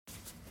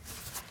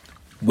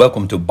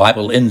Welcome to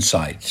Bible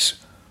Insights.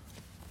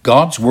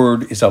 God's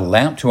Word is a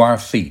lamp to our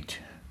feet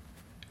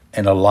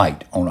and a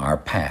light on our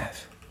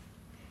path.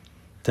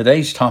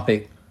 Today's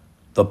topic,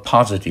 the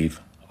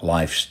positive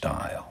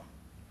lifestyle.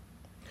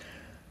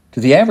 To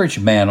the average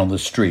man on the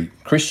street,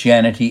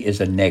 Christianity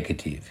is a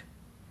negative.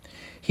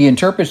 He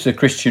interprets the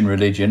Christian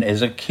religion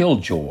as a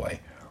killjoy,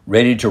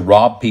 ready to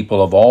rob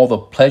people of all the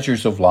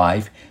pleasures of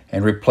life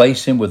and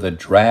replace them with a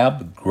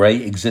drab,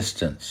 gray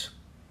existence.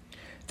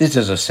 This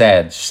is a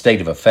sad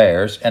state of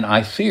affairs, and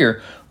I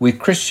fear we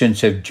Christians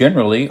have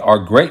generally or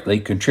greatly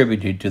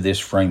contributed to this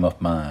frame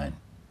of mind.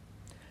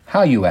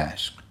 How, you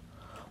ask?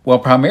 Well,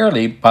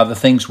 primarily by the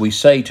things we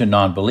say to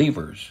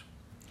non-believers.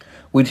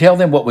 We tell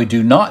them what we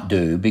do not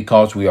do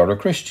because we are a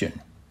Christian.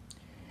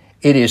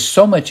 It is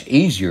so much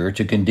easier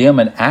to condemn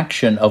an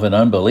action of an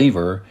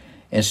unbeliever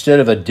instead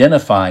of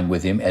identifying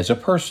with him as a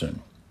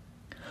person.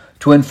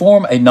 To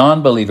inform a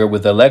non-believer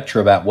with a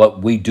lecture about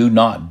what we do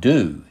not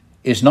do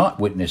is not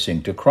witnessing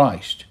to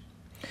Christ.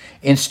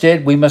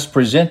 Instead, we must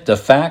present the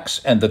facts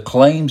and the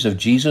claims of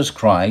Jesus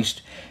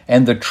Christ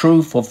and the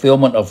true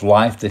fulfillment of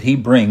life that he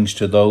brings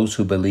to those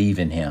who believe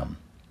in him.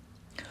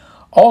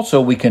 Also,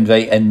 we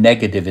convey a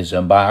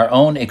negativism by our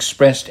own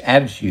expressed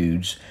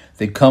attitudes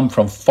that come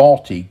from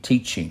faulty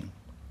teaching.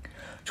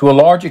 To a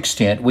large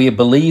extent, we have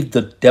believed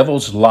the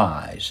devil's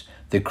lies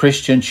that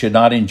Christians should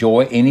not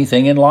enjoy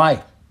anything in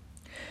life.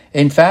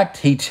 In fact,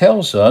 he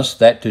tells us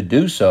that to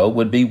do so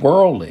would be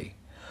worldly.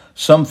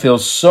 Some feel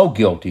so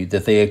guilty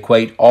that they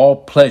equate all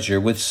pleasure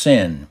with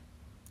sin.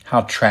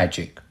 How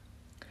tragic.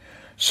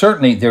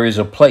 Certainly there is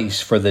a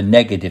place for the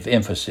negative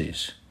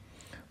emphasis.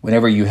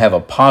 Whenever you have a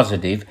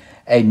positive,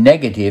 a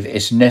negative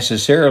is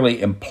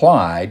necessarily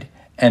implied,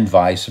 and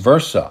vice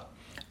versa.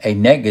 A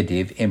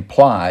negative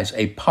implies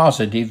a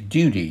positive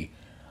duty,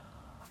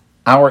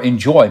 our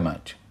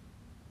enjoyment.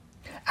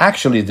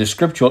 Actually, the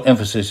scriptural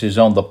emphasis is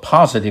on the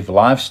positive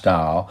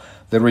lifestyle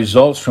that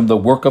results from the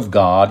work of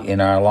God in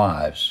our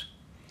lives.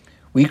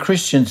 We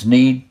Christians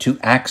need to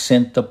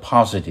accent the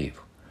positive.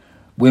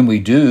 When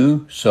we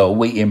do so,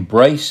 we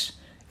embrace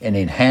and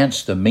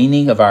enhance the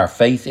meaning of our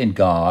faith in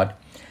God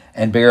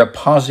and bear a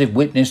positive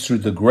witness through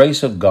the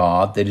grace of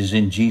God that is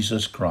in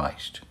Jesus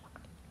Christ.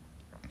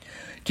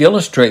 To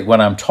illustrate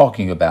what I'm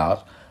talking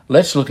about,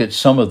 let's look at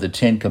some of the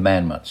 10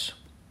 Commandments.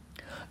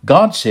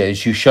 God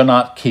says, "You shall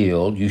not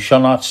kill, you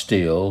shall not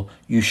steal,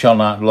 you shall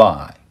not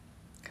lie."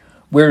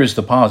 Where is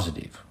the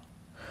positive?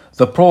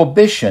 The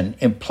prohibition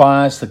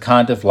implies the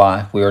kind of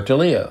life we are to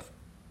live.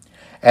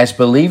 As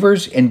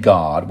believers in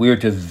God, we are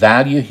to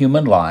value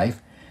human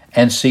life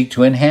and seek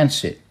to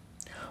enhance it.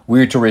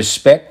 We are to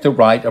respect the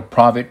right of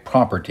private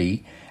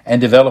property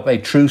and develop a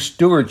true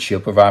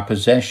stewardship of our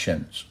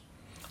possessions.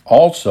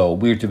 Also,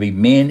 we are to be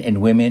men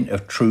and women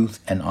of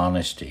truth and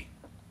honesty.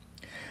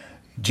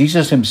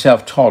 Jesus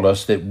himself taught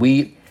us that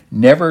we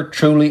never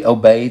truly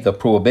obey the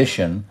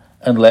prohibition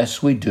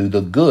unless we do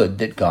the good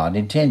that God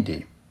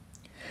intended.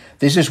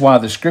 This is why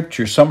the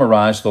Scriptures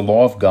summarize the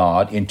law of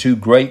God in 2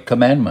 great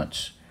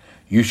commandments.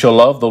 You shall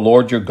love the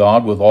Lord your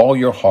God with all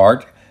your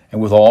heart,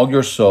 and with all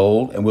your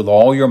soul, and with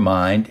all your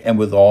mind, and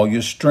with all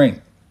your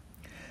strength.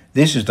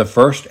 This is the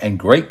first and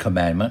great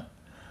commandment.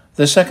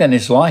 The second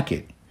is like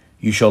it.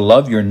 You shall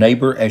love your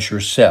neighbor as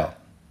yourself.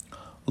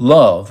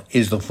 Love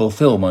is the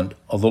fulfillment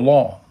of the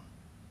law.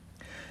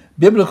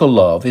 Biblical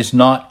love is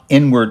not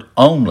inward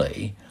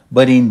only,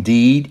 but in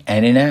deed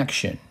and in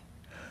action.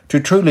 To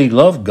truly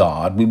love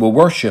God, we will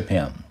worship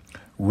him,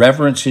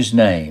 reverence his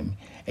name,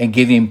 and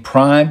give him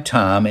prime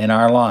time in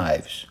our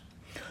lives.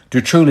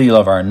 To truly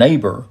love our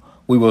neighbor,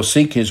 we will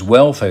seek his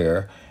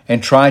welfare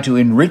and try to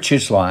enrich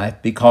his life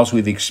because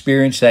we've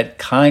experienced that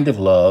kind of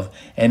love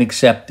and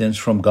acceptance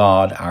from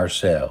God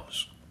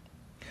ourselves.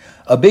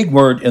 A big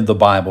word in the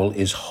Bible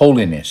is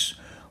holiness,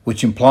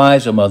 which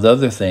implies, among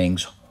other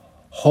things,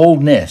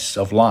 wholeness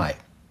of life.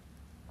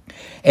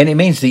 And it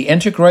means the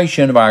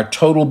integration of our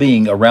total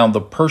being around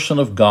the person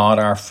of God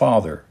our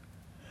Father.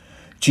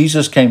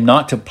 Jesus came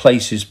not to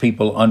place his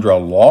people under a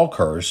law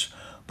curse,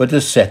 but to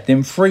set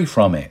them free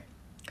from it.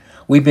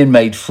 We've been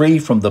made free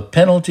from the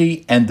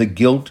penalty and the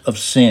guilt of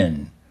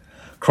sin.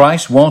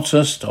 Christ wants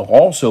us to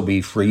also be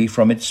free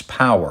from its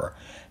power,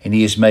 and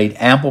he has made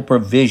ample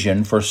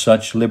provision for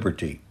such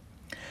liberty.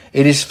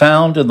 It is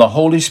found in the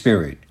Holy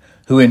Spirit,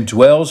 who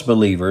indwells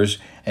believers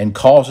and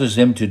causes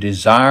them to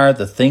desire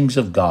the things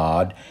of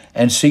God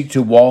and seek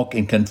to walk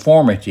in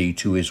conformity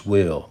to his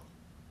will.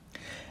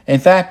 In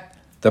fact,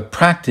 the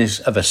practice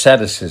of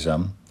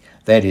asceticism,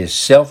 that is,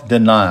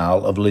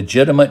 self-denial of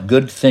legitimate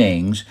good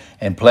things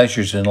and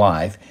pleasures in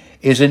life,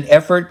 is an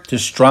effort to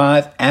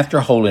strive after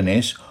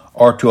holiness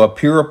or to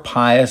appear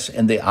pious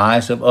in the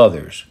eyes of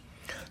others.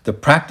 The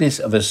practice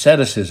of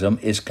asceticism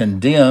is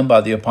condemned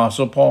by the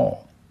Apostle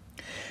Paul.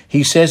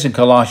 He says in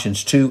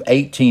Colossians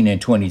 2:18 and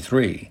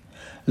 23,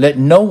 "Let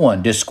no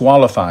one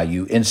disqualify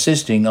you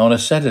insisting on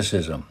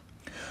asceticism,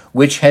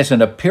 which has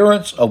an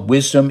appearance of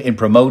wisdom in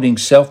promoting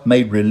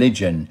self-made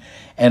religion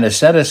and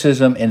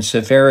asceticism in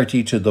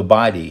severity to the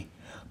body,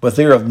 but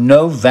they're of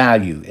no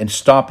value in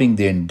stopping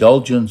the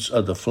indulgence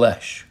of the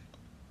flesh."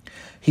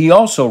 He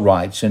also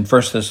writes in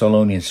 1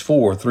 Thessalonians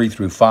 4, 3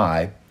 through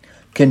 5,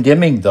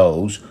 condemning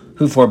those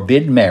who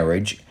forbid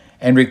marriage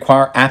and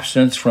require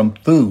abstinence from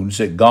foods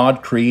that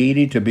God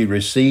created to be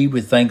received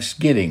with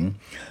thanksgiving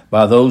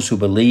by those who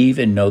believe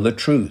and know the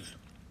truth.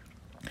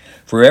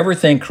 For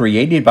everything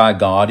created by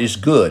God is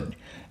good,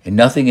 and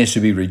nothing is to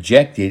be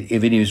rejected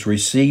if it is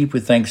received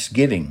with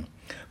thanksgiving,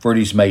 for it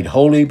is made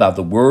holy by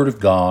the word of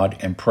God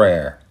and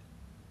prayer.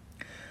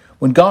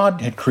 When God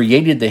had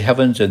created the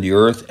heavens and the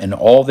earth and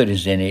all that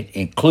is in it,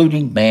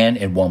 including man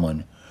and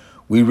woman,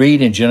 we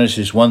read in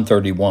Genesis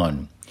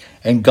 1:31,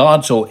 "And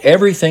God saw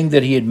everything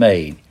that he had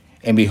made,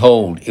 and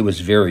behold, it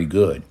was very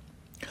good."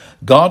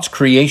 God's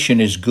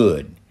creation is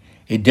good.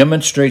 It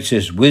demonstrates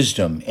his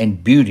wisdom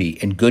and beauty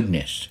and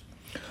goodness.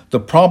 The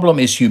problem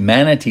is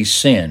humanity's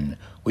sin,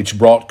 which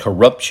brought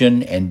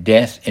corruption and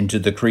death into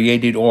the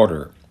created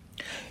order.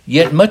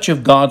 Yet much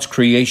of God's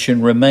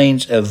creation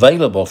remains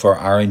available for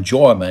our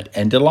enjoyment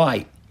and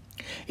delight.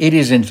 It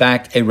is in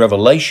fact a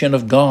revelation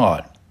of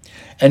God,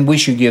 and we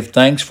should give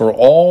thanks for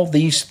all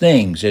these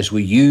things as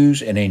we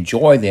use and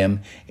enjoy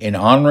them in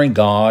honoring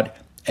God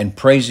and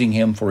praising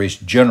him for his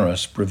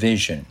generous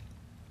provision.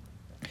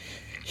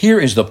 Here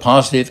is the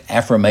positive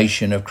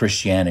affirmation of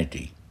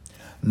Christianity.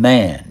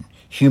 Man,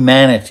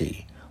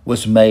 humanity,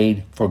 was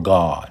made for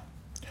God.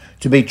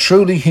 To be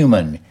truly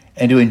human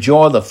and to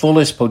enjoy the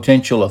fullest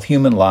potential of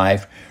human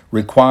life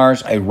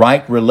requires a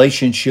right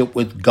relationship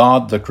with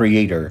God the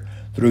Creator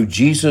through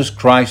Jesus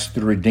Christ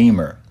the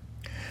Redeemer.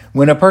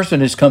 When a person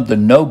has come to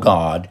know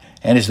God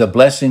and has the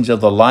blessings of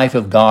the life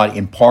of God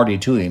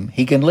imparted to him,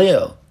 he can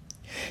live.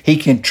 He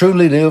can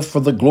truly live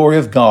for the glory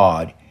of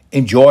God,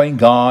 enjoying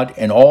God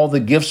and all the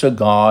gifts of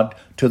God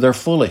to their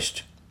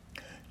fullest.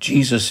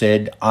 Jesus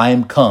said, "I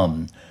am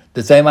come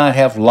that they might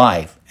have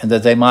life and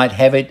that they might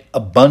have it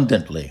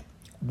abundantly."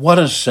 What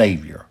a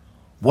Savior!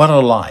 What a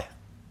life!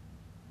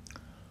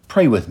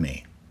 Pray with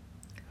me.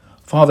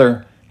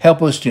 Father,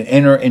 help us to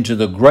enter into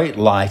the great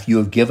life you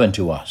have given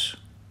to us.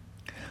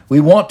 We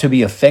want to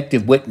be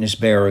effective witness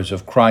bearers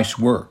of Christ's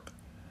work.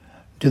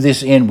 To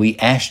this end, we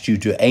ask you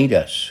to aid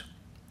us.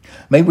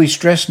 May we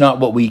stress not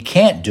what we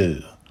can't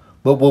do,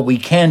 but what we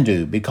can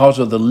do because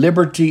of the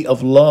liberty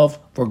of love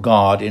for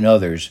God and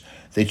others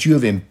that you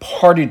have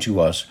imparted to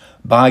us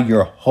by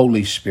your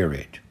Holy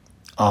Spirit.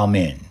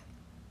 Amen.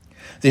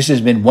 This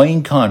has been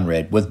Wayne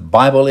Conrad with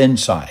Bible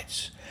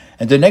Insights.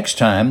 And the next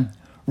time,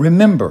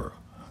 remember,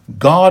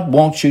 God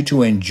wants you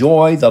to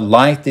enjoy the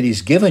life that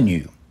he's given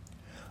you,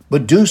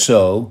 but do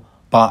so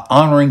by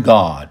honoring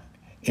God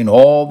in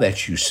all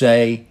that you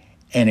say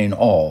and in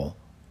all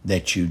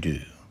that you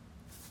do.